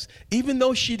was, even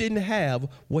though she didn't have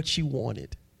what she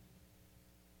wanted.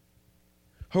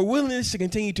 Her willingness to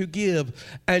continue to give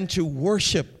and to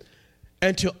worship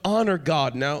and to honor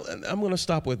God. Now, I'm going to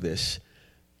stop with this.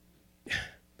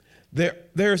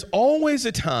 There's always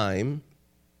a time,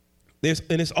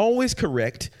 and it's always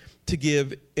correct to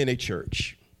give in a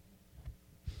church.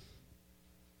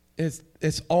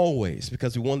 It's always,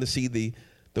 because we want to see the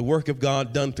work of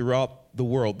God done throughout the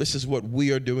world. This is what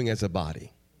we are doing as a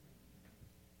body.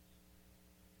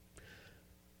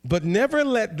 But never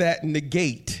let that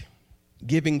negate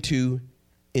giving to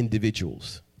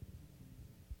individuals.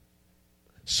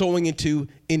 Sowing into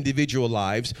individual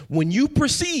lives when you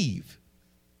perceive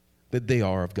that they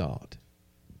are of God.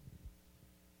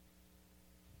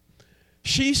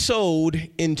 She sowed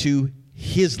into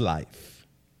his life.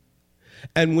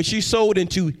 And when she sowed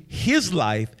into his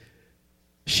life,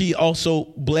 she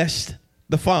also blessed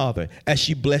the Father. As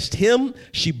she blessed him,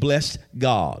 she blessed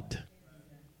God.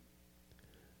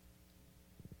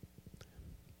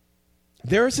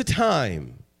 There is a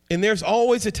time, and there's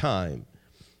always a time,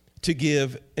 to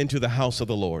give into the house of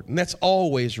the Lord. And that's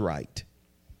always right.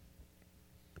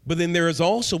 But then there is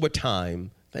also a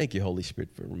time, thank you, Holy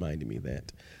Spirit, for reminding me of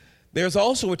that. There's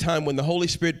also a time when the Holy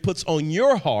Spirit puts on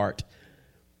your heart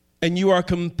and you are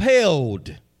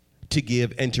compelled to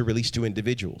give and to release to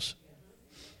individuals.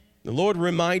 The Lord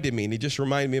reminded me, and he just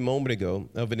reminded me a moment ago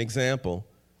of an example,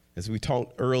 as we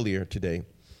talked earlier today.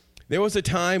 There was a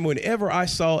time whenever I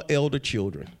saw elder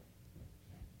children,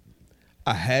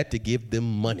 I had to give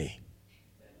them money.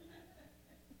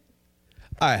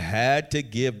 I had to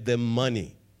give them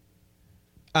money.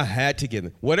 I had to give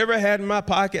them. Whatever I had in my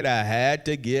pocket, I had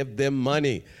to give them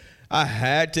money. I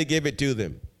had to give it to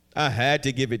them. I had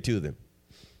to give it to them.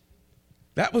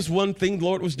 That was one thing the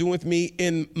Lord was doing with me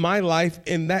in my life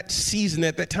in that season,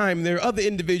 at that time. There are other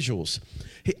individuals.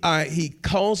 He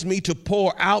calls me to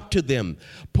pour out to them.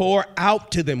 Pour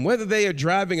out to them. Whether they are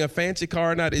driving a fancy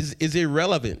car or not is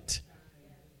irrelevant.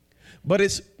 But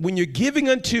it's when you're giving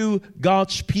unto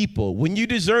God's people, when you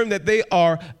discern that they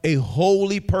are a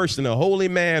holy person, a holy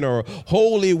man or a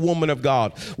holy woman of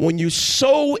God, when you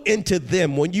sow into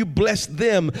them, when you bless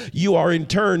them, you are in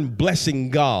turn blessing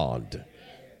God.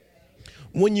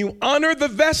 When you honor the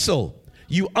vessel,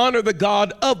 you honor the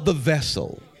God of the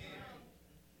vessel.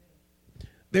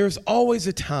 There's always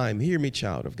a time, hear me,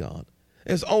 child of God.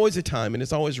 There's always a time, and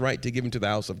it's always right to give into the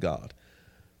house of God.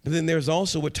 But then there's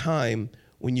also a time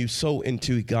when you sow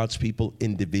into God's people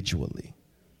individually.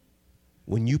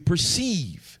 When you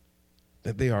perceive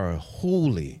that they are a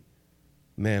holy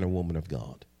man or woman of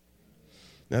God.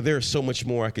 Now, there is so much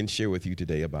more I can share with you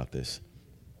today about this.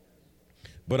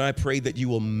 But I pray that you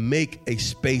will make a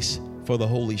space for the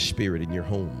Holy Spirit in your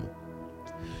home.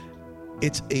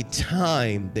 It's a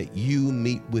time that you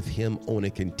meet with him on a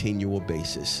continual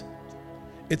basis.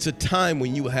 It's a time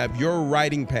when you have your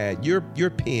writing pad, your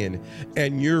pen,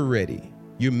 and you're ready.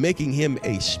 You're making him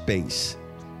a space.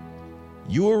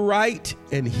 You'll write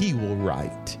and he will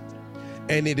write.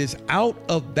 And it is out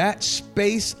of that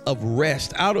space of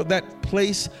rest, out of that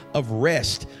place of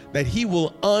rest, that he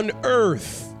will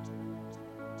unearth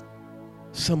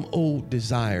some old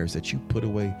desires that you put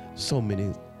away so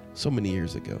many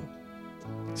years ago.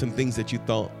 Some things that you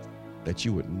thought that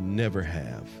you would never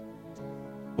have,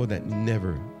 or that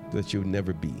you would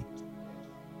never be.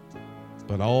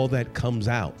 But all that comes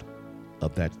out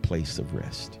of that place of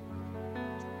rest.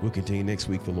 We'll continue next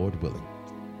week, the Lord willing.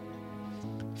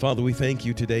 Father, we thank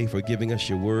you today for giving us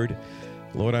your word.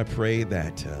 Lord, I pray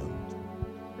that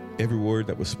every word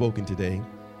that was spoken today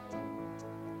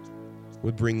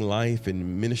would bring life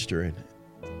and minister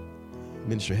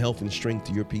health and strength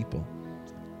to your people.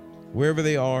 Wherever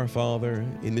they are, Father,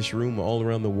 in this room, all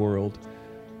around the world,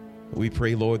 We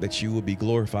pray, Lord, that you will be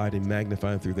glorified and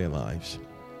magnified through their lives.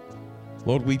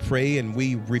 Lord, we pray and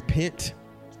we repent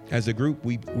as a group.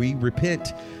 We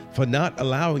repent for not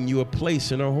allowing you a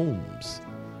place in our homes,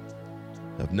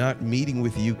 of not meeting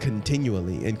with you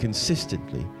continually and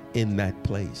consistently in that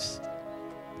place.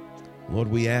 Lord,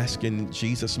 we ask in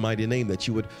Jesus' mighty name that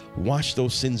you would wash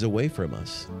those sins away from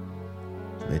us,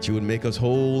 that you would make us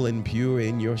whole and pure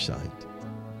in your sight,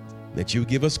 that you would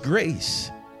give us grace,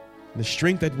 the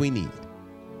strength that we need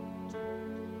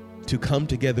to come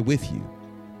together with you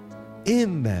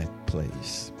in that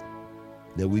place,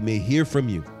 that we may hear from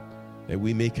you, that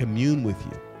we may commune with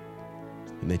you,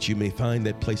 and that you may find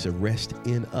that place of rest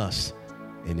in us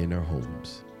and in our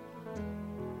homes.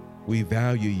 We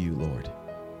value you, Lord.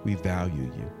 We value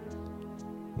you.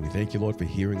 We thank you, Lord, for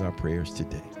hearing our prayers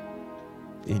today.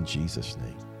 In Jesus'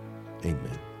 name,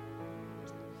 amen.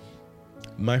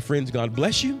 My friends, God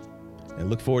bless you,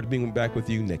 and look forward to being back with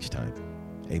you next time.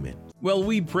 Amen. Well,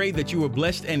 we pray that you were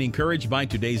blessed and encouraged by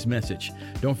today's message.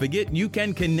 Don't forget, you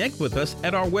can connect with us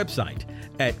at our website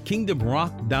at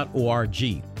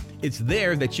kingdomrock.org. It's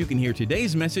there that you can hear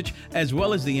today's message as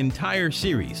well as the entire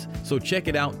series, so check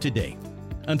it out today.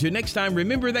 Until next time,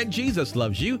 remember that Jesus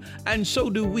loves you, and so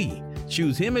do we.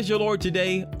 Choose him as your Lord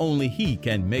today. Only he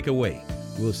can make a way.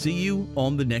 We'll see you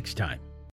on the next time.